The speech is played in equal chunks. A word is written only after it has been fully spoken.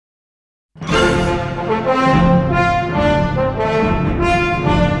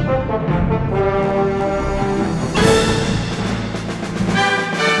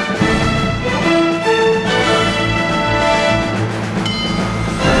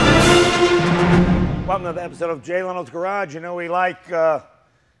Welcome to another episode of Jay Leno's Garage. You know, we like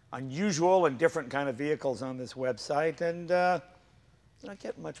unusual and different kind of vehicles on this website, and not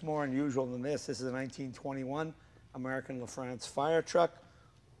getting much more unusual than this. This is a 1921 American LaFrance Fire Truck,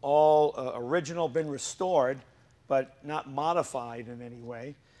 all original, been restored, but not modified in any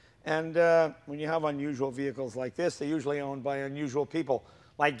way. And when you have unusual vehicles like this, they're usually owned by unusual people,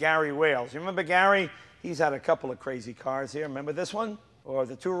 like Gary Wales. You remember Gary? He's had a couple of crazy cars here. Remember this one? Or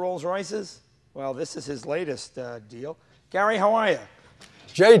the two Rolls Royces? Well, this is his latest deal. Gary, how are you?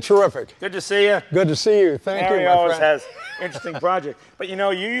 Jay, terrific. Good to see you. Good to see you. Thank you, my friend. Gary always has interesting projects. But you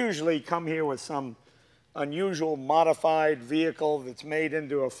know, you usually come here with some unusual modified vehicle that's made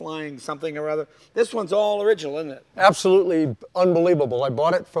into a flying something or other. This one's all original, isn't it? Absolutely unbelievable. I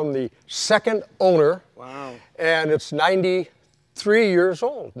bought it from the second owner. Wow. And it's 93 years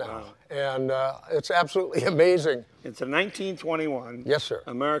old now. Wow. And it's absolutely amazing. It's a 1921. Yes, sir.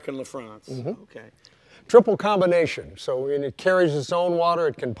 American LaFrance. Mm-hmm. Okay. Triple combination. So it carries its own water.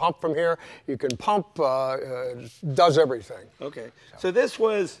 It can pump from here. You can pump, does everything. Okay. So this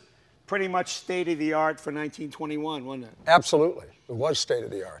was pretty much state-of-the-art for 1921, wasn't it? Absolutely. It was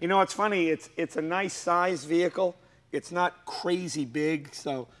state-of-the-art. You know, it's funny. It's a nice size vehicle. It's not crazy big.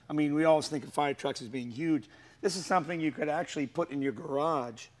 So, I mean, we always think of fire trucks as being huge. This is something you could actually put in your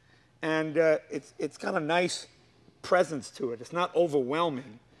garage. And it's got a nice presence to it. It's not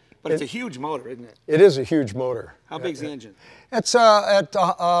overwhelming, but it's a huge motor, isn't it? It is a huge motor. How big's the engine? It's at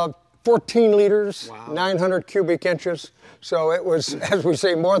 14 liters, wow. 900 cubic inches. So it was, as we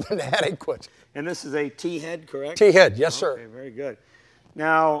say, more than adequate. And this is a T-head, correct? T-head, yes, sir. Okay, very good.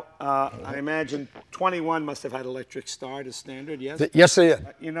 Now, I imagine 21 must have had electric start as standard, yes? Yes, they did.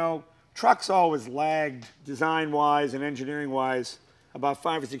 You know, trucks always lagged design-wise and engineering-wise about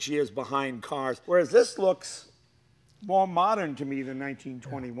 5 or 6 years behind cars, whereas this looks more modern to me than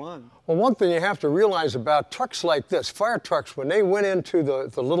 1921. Well, one thing you have to realize about trucks like this, fire trucks, when they went into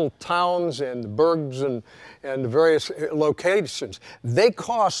the little towns and the burgs and the various locations, they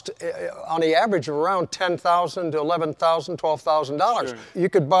cost, on the average, of around $10,000 to $11,000, $12,000. Sure. You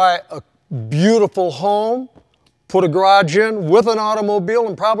could buy a beautiful home, put a garage in with an automobile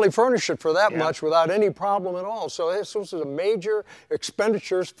and probably furnish it for that much without any problem at all. So this was a major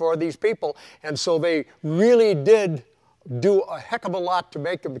expenditures for these people. And so they really did do a heck of a lot to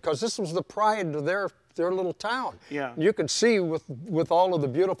make them, because this was the pride of their little town. Yeah. You could see with all of the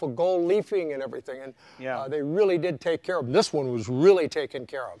beautiful gold leafing and everything. And they really did take care of them. This one was really taken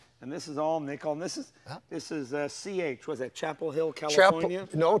care of. And this is all nickel. And this is CH. Was that Chapel Hill, California?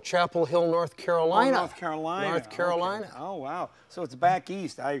 Chapel Hill, North Carolina. Oh, North Carolina. North Carolina. Okay. Oh, wow. So it's back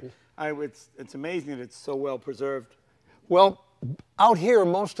east. It's amazing that it's so well preserved. Well, out here,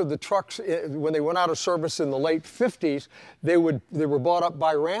 most of the trucks, when they went out of service in the late 50s, they were bought up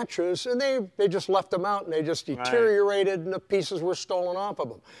by ranchers, and they just left them out, and they just deteriorated, and the pieces were stolen off of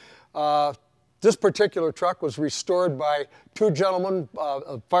them. This particular truck was restored by two gentlemen,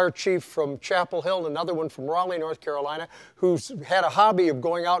 a fire chief from Chapel Hill and another one from Raleigh, North Carolina, who had a hobby of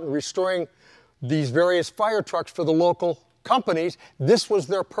going out and restoring these various fire trucks for the local companies. This was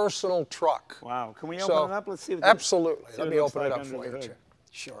their personal truck. Wow. Can we open it up? Let's see what absolutely. See Let me open it up for you.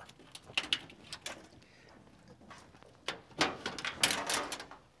 Sure.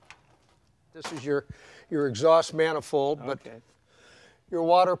 This is your exhaust manifold, but your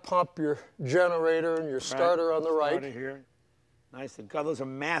water pump, your generator, and your starter on the right. Starter here. Nice. God, those are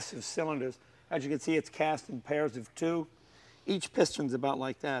massive cylinders. As you can see, it's cast in pairs of two. Each piston's about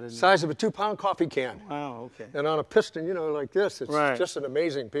like that, isn't it? Size of a 2-pound coffee can. Wow, okay. And on a piston, you know, like this, it's just an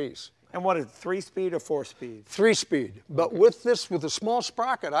amazing piece. And what is it, 3-speed or 4-speed? 3-speed. But with a small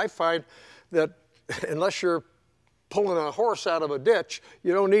sprocket, I find that unless you're pulling a horse out of a ditch,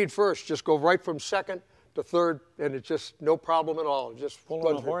 you don't need first. Just go right from second to third, and it's just no problem at all. Just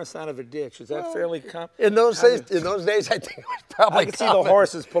pulling a horse out of a ditch. Is that fairly common? In those days, I think it was probably I could see the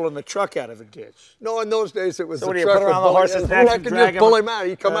horses pulling the truck out of a ditch. No, in those days it was so the what do you truck put around the horse's neck and drag him? Pull him out.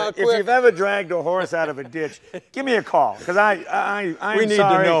 He'd come out quick. If you've ever dragged a horse out of a ditch, give me a call, because we need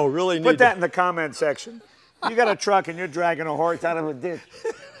to know. Really need. Put that in the comment section. You got a truck and you're dragging a horse out of a ditch.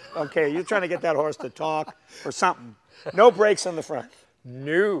 Okay, you're trying to get that horse to talk or something. No brakes on the front.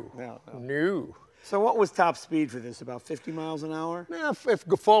 No. So what was top speed for this? About 50 miles an hour? Yeah, if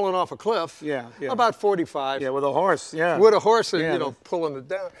falling off a cliff. Yeah. About 45. Yeah, with a horse. Yeah. With a horse, and, you know, pulling it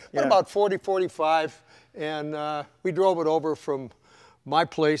down. But about 40, 45, and we drove it over from my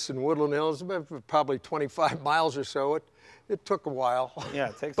place in Woodland Hills, probably 25 miles or so. It took a while. Yeah,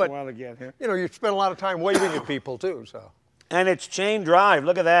 it takes a while to get here. You know, you spend a lot of time waving at people too. So. And it's chain drive.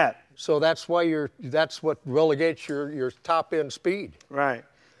 Look at that. So that's what relegates your top end speed. Right.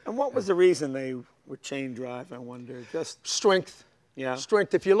 And what was the reason they with chain drive, I wonder? Just Strength. yeah.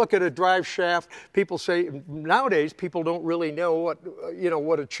 Strength. If you look at a drive shaft, people say nowadays people don't really know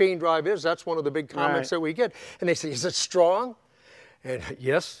what a chain drive is. That's one of the big comments that we get, and they say, "Is it strong?" And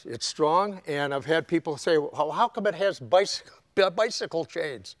yes, it's strong. And I've had people say, "Well, how come it has bicycle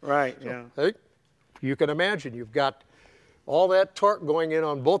chains?" Right. So, Yeah. hey, you can imagine you've got all that torque going in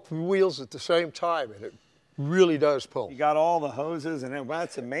on both wheels at the same time, and it really does pull. You got all the hoses, and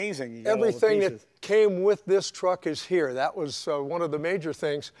that's amazing. You got Everything all the that pieces. came with this truck is here. That was one of the major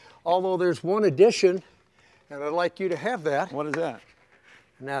things. Although there's one addition, and I'd like you to have that. What is that?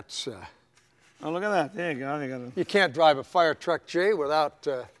 And that's Oh, look at that. There you go. You got a, you can't drive a fire truck, Jay, without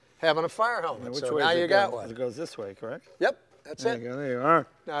having a fire helmet. which So way now does you it got go? one. It goes this way, correct? Yep, that's There it. you go. There you are.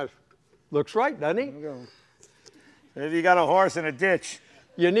 Now, looks right, doesn't he? There you go. If you got a horse in a ditch,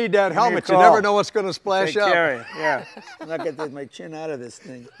 You need that helmet. You call. never know what's going to splash take up. care of you. Yeah. I'm not getting my chin out of this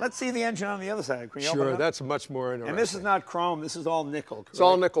thing. Let's see the engine on the other side. Can you open it Sure, up? that's much more interesting. And this is not chrome. This is all nickel. Correct? It's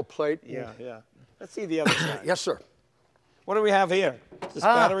all nickel plate. Yeah, yeah. Let's see the other side. Yes, sir. What do we have here? Is this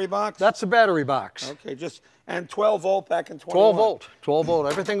battery box? That's a battery box. Okay, and 12 volt back in 21. 12 volt. 12 volt.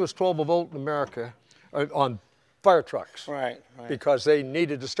 Everything was 12 volt in America on fire trucks. Right, right. Because they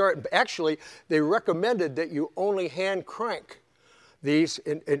needed to start. Actually, they recommended that you only hand crank these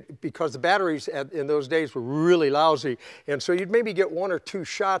because the batteries in those days were really lousy. And so you'd maybe get 1 or 2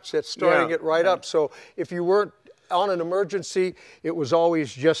 shots at starting it right up. So if you weren't on an emergency, it was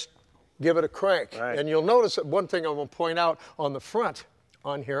always just give it a crank. Right. And you'll notice that one thing I'm going to point out on the front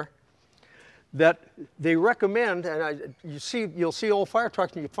on here, that they recommend, and you'll see old fire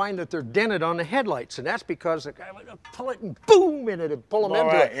trucks and you find that they're dented on the headlights, and that's because the guy would pull it and boom, and it'd pull them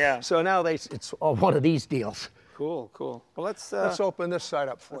into it. Yeah. So now it's one of these deals. Cool, cool. Well, let's open this side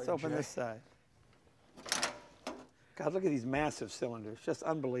up for you. let's open Jay. this side. God, look at these massive cylinders. Just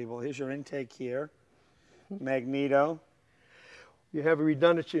unbelievable. Here's your intake here. Magneto. You have a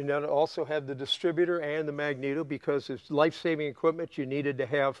redundancy, and then also have the distributor and the magneto, because it's life-saving equipment. You needed to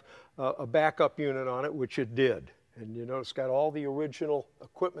have a backup unit on it, which it did. And you notice it's got all the original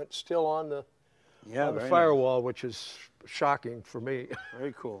equipment still on the very firewall, which is shocking for me. Nice.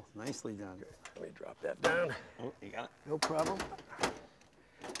 Very cool. Nicely done. Let me drop that down. Oh, you got it. No problem.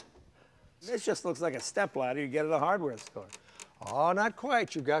 This just looks like a stepladder you get at a hardware store. Oh, not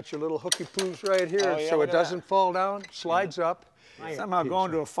quite. You've got your little hooky poos right here, Oh, yeah, so look it at doesn't fall down, slides up. Somehow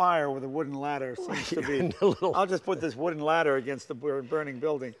going to a fire with a wooden ladder seems to be. I'll just put this wooden ladder against the burning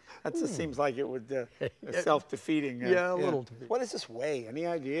building. That just seems like it would self-defeating. Yeah, a little. What does this weigh? Any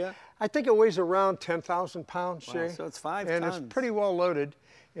idea? I think it weighs around 10,000 pounds, Wow, Jay. so it's 5 and tons. it's pretty well loaded,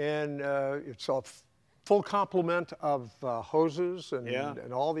 and it's a full complement of hoses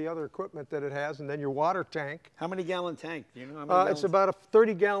and all the other equipment that it has, and then your water tank. How many gallon tank? Do you know how many It's about a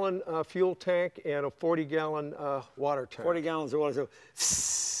 30-gallon fuel tank and a 40-gallon water tank. 40 gallons of water.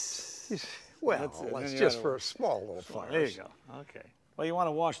 So, Well, That's it. that's Then you just gotta- for a small little fire. there you go. Okay. Well, you want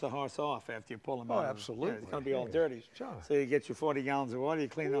to wash the horse off after you pull him out. absolutely. It's going to be all Yeah, dirty. sure. So you get your 40 gallons of water, you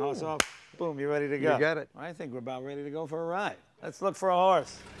clean the horse off, boom, you're ready to go. You got it. I think we're about ready to go for a ride. Let's look for a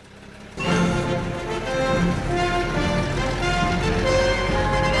horse.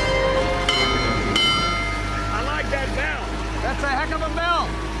 I like that bell. That's a heck of a bell.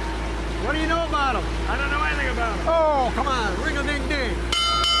 What do you know about them? I don't know anything about it. Oh, come on, ring-a-ding-ding.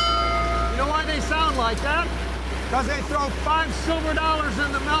 You know why they sound like that? Because they throw $5 silver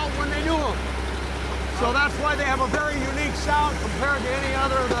in the melt when they do them. So that's why they have a very unique sound compared to any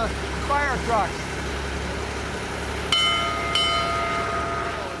other of the fire trucks.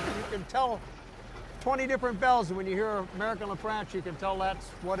 You can tell 20 different bells, and when you hear American LaFrance, you can tell that's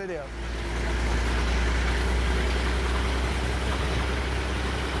what it is.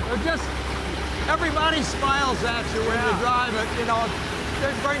 They're just, everybody smiles at you when you drive it, you know,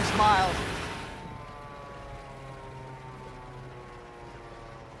 it brings smiles.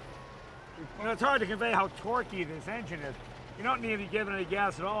 You know, it's hard to convey how torquey this engine is. You don't need to give it any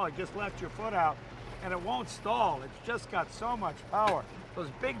gas at all. It just left your foot out, and it won't stall. It's just got so much power. Those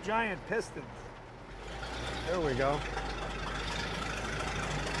big, giant pistons. There we go.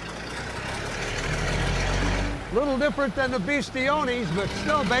 Little different than the Bastiones, but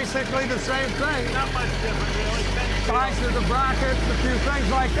still basically the same thing. Not much different, really. Size of the brackets, a few things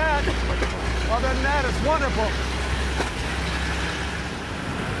like that. Other than that, it's wonderful.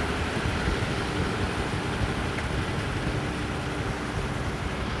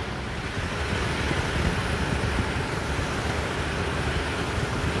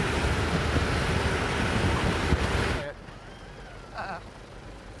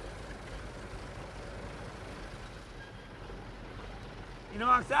 You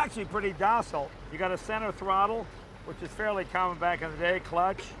know, it's actually pretty docile. You got a center throttle, which is fairly common back in the day,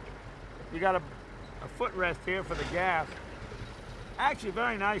 clutch. You got a footrest here for the gas. Actually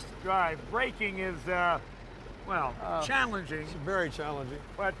very nice to drive. Braking is, challenging. It's very challenging.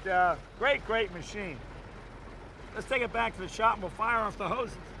 But great machine. Let's take it back to the shop and we'll fire off the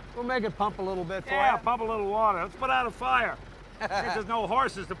hoses. We'll make it pump a little bit for you. Yeah, pump a little water. Let's put out a fire. Since there's no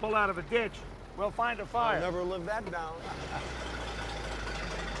horses to pull out of a ditch, we'll find a fire. I'll never live that down.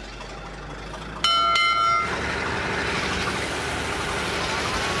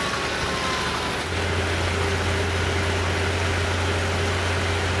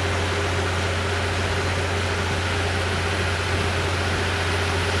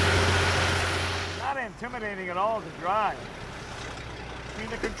 Not intimidating at all to drive. I mean,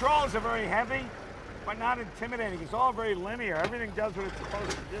 the controls are very heavy, but not intimidating. It's all very linear. Everything does what it's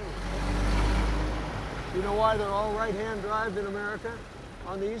supposed to do. You know why they're all right-hand drive in America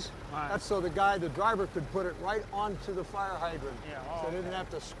on these? Why? That's so the driver could put it right onto the fire hydrant. Yeah, So they didn't have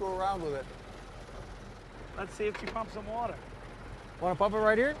to screw around with it. Let's see if you pump some water. Want to pump it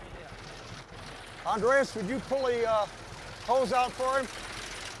right here? Yeah. Andreas, would you pull the hose out for him?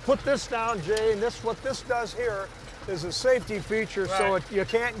 Put this down, Jay, and what this does here is a safety feature, so you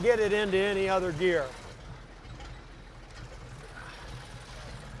can't get it into any other gear.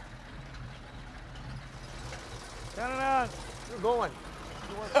 Turn it on. You're going.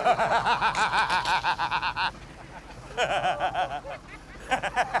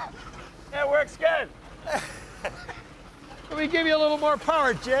 It works good. Let me give you a little more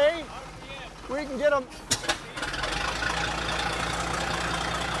power, Jay. We can get them.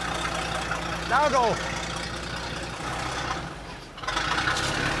 Now go.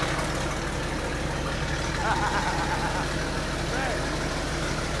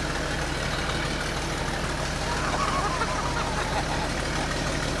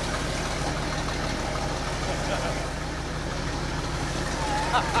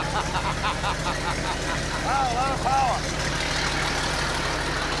 Wow, a lot of power.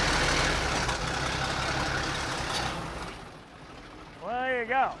 Well, there you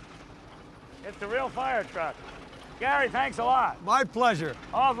go. It's the real fire truck. Gary, thanks a lot. My pleasure.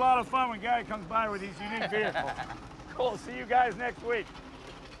 Always a lot of fun when Gary comes by with these unique vehicles. Cool. See you guys next week.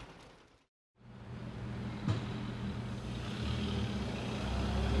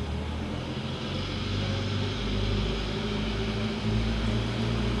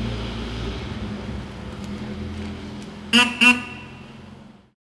 Mm-hmm.